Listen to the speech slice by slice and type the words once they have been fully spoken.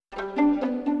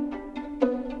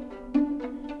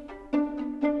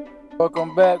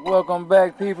Welcome back,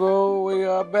 people. We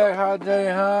are back, Hot J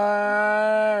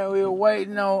High. We were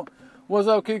waiting on. What's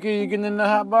up, Kiki? You getting in the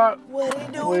hot box? What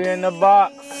it do? We in the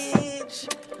box.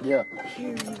 Yeah.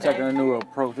 Period. Taking a new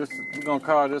approach. We're gonna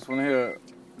call this one here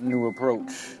New Approach.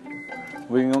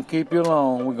 We ain't gonna keep you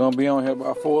long. We're gonna be on here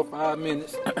about 4 or 5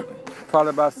 minutes,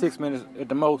 probably about 6 minutes at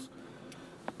the most.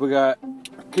 We got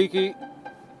Kiki.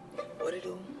 What it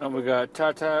do? And we got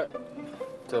Tata.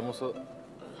 Tell them what's up.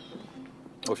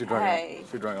 Oh, she drinking. Hey.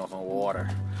 She drinking on some water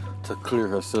to clear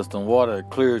her system. Water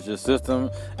clears your system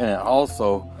and it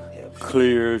also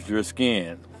clears your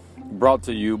skin. Brought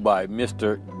to you by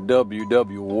Mr.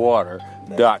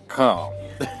 WWWater.com.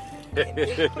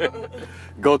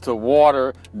 Go to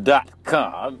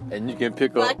water.com and you can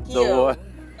pick up the water.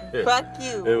 Fuck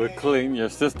you. It will clean your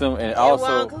system and it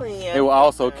will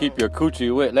also keep your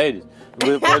coochie wet, ladies.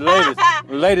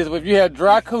 Ladies, if you have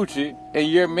dry coochie and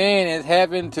your man is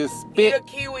having to spit on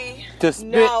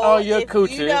your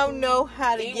coochie, you don't know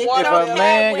how to get if a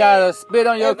man gotta spit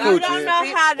on your coochie, you don't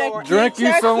know how to drink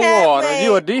you some water.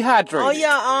 You are dehydrated. On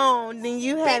your own, then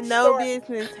you have no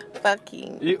business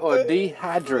fucking. You are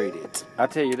dehydrated. I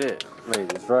tell you that,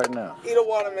 ladies, right now. Eat a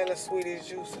watermelon, sweet as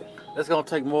juicy. That's gonna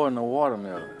take more than a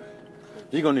watermelon.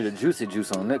 You're gonna need a juicy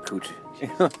juice on that coochie.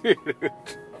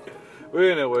 Well,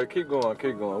 anyway, keep going.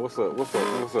 What's up next,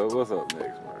 man?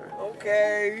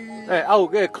 Okay. Hey,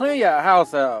 clean your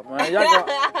house out, man.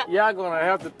 Y'all gonna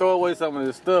have to throw away some of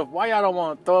this stuff. Why y'all don't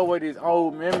want to throw away these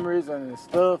old memories and this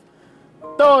stuff?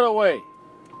 Throw it away.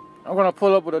 I'm gonna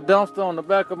pull up with a dumpster on the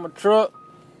back of my truck.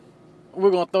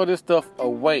 We're gonna throw this stuff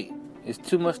away. It's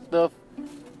too much stuff.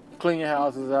 Clean your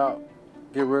houses out.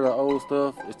 Get rid of old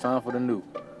stuff. It's time for the new.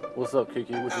 What's up,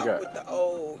 Kiki? What you got? With the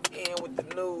old, in with the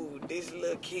new. This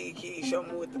little Kiki, show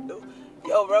me what to do.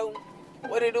 Yo, bro,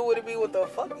 what it do? What it be? What the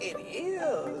fuck it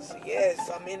is? Yes,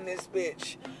 I'm in this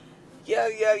bitch. Yeah.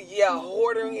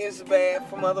 Hoarding is bad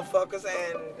for motherfuckers,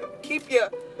 and keep your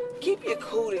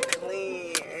cootie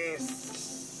clean and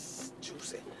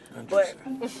juicy. But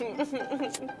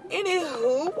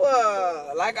anywho,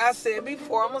 like I said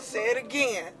before, I'm gonna say it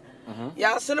again.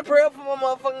 Y'all send a prayer for my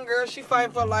motherfucking girl. She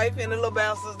fighting for life, and the little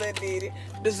bouncers that did it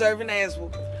deserving ass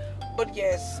whooping. But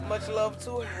yes, much love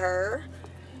to her.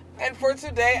 And for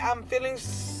today, I'm feeling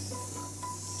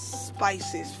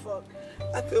spicy as fuck.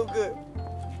 I feel good.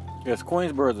 Yes,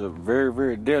 Queensboro is a very,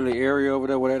 very deadly area over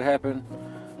there where that happened.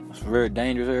 It's a very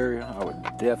dangerous area. I would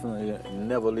definitely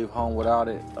never leave home without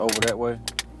it over that way.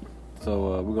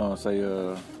 So we're gonna say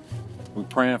we're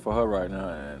praying for her right now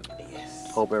and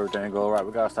hope everything goes right.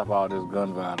 We gotta stop all this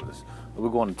gun violence. We're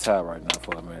going to Ty right now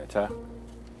for a minute. Ty.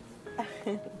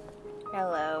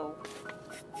 Hello.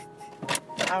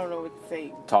 I don't know what to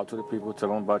say. Talk to the people. Tell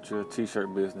them about your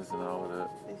t-shirt business and all of that.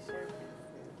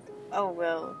 Oh,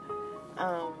 well,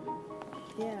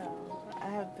 yeah, I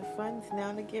have the funds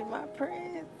now to get my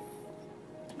prints.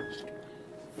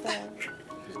 So.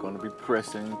 She's going to be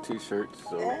pressing t-shirts,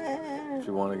 so if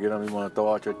you want to get them, you want to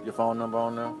throw out your phone number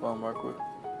on there for them right quick?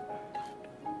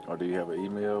 Or do you have an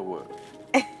email or what?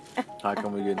 How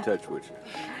can we get in touch with you?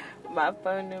 My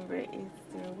phone number is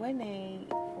 318-422-5427.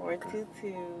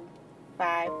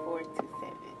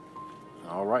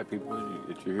 All right, people.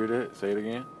 Did you hear that? Say it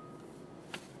again.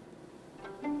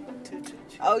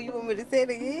 Oh, you want me to say it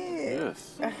again?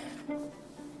 Yes.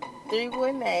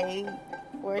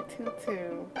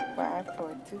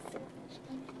 318-422-5427.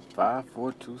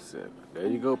 5427. There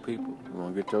you go, people. You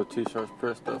want to get your t-shirts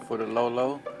pressed up for the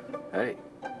low? Hey,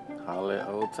 holla at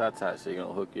old Tata. She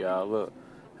gonna hook y'all up.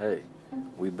 Hey,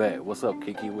 we back. What's up,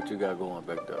 Kiki? What you got going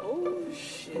back there? Oh,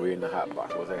 shit. We in the hot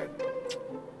box. What's happening?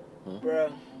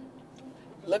 Bruh.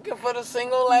 Looking for the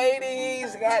single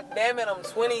ladies. God damn it, I'm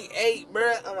 28,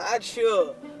 bruh. I'm out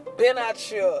here. Been out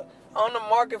here. On the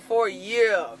market for a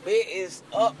year. It is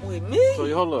up with me. So,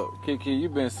 hold up. Kiki, you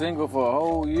been single for a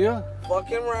whole year?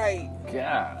 Fucking right.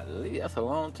 Golly, that's a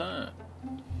long time.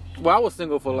 Well, I was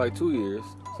single for like 2 years.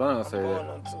 So I'm not gonna say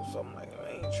that. So I'm like, I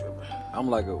ain't tripping. I'm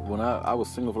like when I was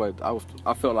single for like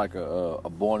I felt like a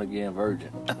born again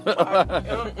virgin.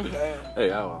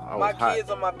 Hey, I was my hot. kids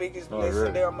are my biggest blessing.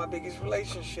 Really? They are my biggest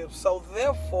relationship. So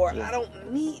therefore, I don't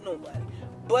need nobody,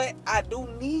 but I do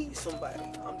need somebody.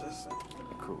 I'm just saying.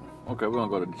 Cool. Okay, we're gonna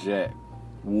go to Jack.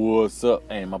 What's up?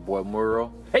 And my boy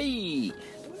Murrow. Hey, you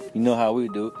know how we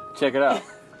do. Check it out.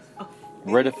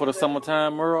 Ready for the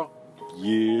summertime, Murrow?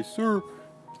 Yes, sir.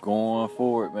 Going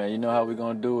for it, man. You know how we're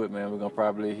going to do it, man. We're going to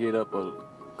probably hit up a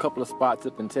couple of spots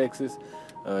up in Texas.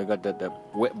 Got that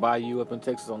wet bayou up in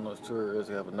Texas on those tours.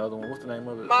 We have another one. What's the name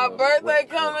of it? My birthday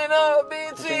coming up,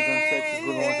 Texas. bitches.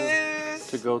 We're going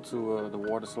to go to the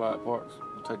water slide parks.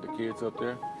 We'll take the kids up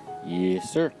there.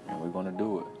 Yes, sir. And we're gonna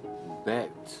do it. Back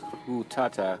to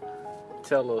Tata.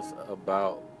 Tell us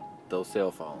about those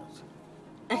cell phones.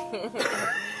 2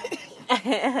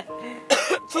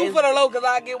 for the low, cause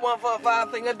I get 1 for a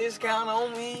 $5 discount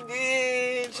on me,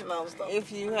 bitch. And all stuff.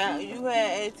 If you had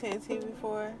AT&T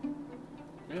before,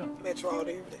 Yeah. Metro all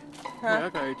day. Yeah, I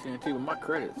got AT&T, but my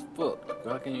credit's fucked.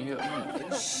 How can you help me?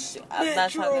 I'm not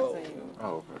talking to you.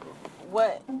 Oh, okay.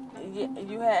 What?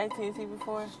 You had AT&T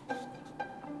before?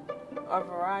 Or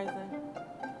Verizon?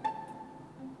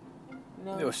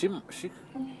 No. Yeah, she could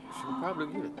probably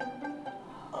get it.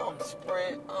 I'm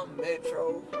Sprint, I'm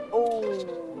Metro.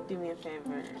 Oh, do me a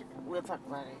favor. We'll talk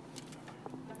about it.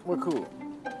 Well, cool.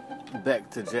 Back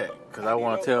to Jack, because I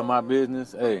want to tell my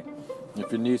business, hey,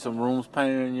 if you need some rooms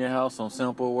painted in your house, some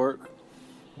simple work,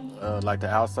 like the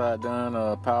outside done,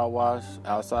 power wash,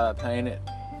 outside painted,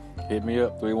 hit me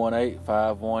up,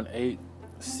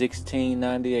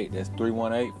 318-518-1698. That's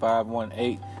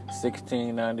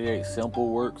 318-518-1698. Simple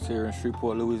Works here in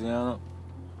Shreveport, Louisiana.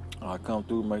 I come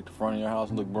through, make the front of your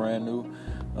house look brand new.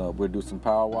 We'll do some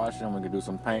power washing. We can do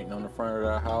some painting on the front of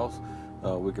our house.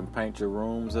 We can paint your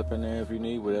rooms up in there if you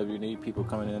need, whatever you need. People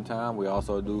coming in time. We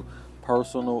also do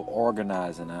personal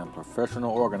organizing. I'm a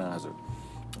professional organizer.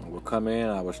 We'll come in.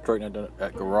 I will straighten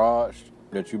that garage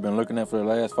that you've been looking at for the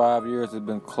last 5 years. It's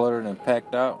been cluttered and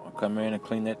packed out. I'll come in and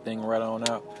clean that thing right on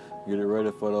out. Get it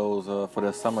ready for those for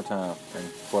the summertime and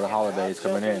for the holidays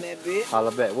coming in.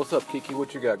 Holla back. What's up, Kiki?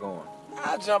 What you got going?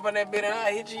 I'll jump in that bit and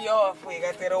I'll hit your yard for you.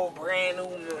 Got that old brand new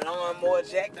lawnmower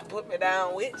jack to put me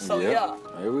down with. So, yeah.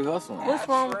 Hey, we hustling. What's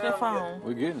wrong with your phone?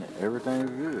 We're getting it.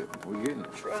 Everything's good. We're getting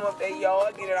it. Trim up that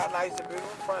yard, get it out nice and beautiful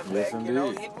front Yes, back. indeed. You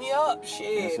know, hit me up.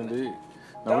 Shit. Yes, indeed.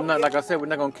 Now, we're not, like I said, we're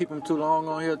not going to keep them too long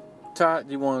on here. Todd,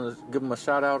 you want to give them a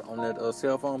shout out on that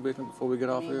cell phone business before we get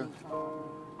off here?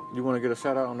 You want to get a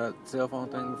shout out on that cell phone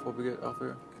thing before we get off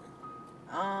here?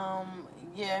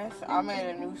 Yes, I'm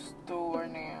at a new store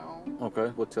now.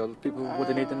 Okay, well, tell the people what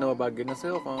they need to know about getting a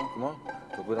cell phone. Come on,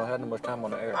 because we don't have that much time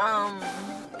on the air.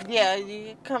 Yeah,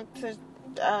 you come to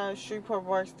Shreveport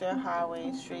Barksdale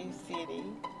Highway, Street City.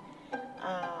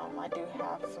 I do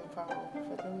have some phones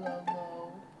for the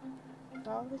logo.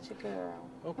 So I'll let you go.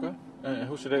 Okay, and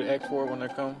who should they ask for when they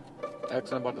come?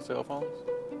 Asking about the cell phones?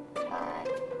 Hi.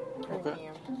 Okay.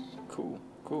 Cool.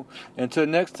 Until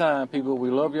next time, people, we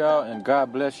love y'all and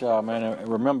God bless y'all, man. And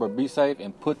remember, be safe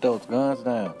and put those guns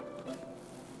down.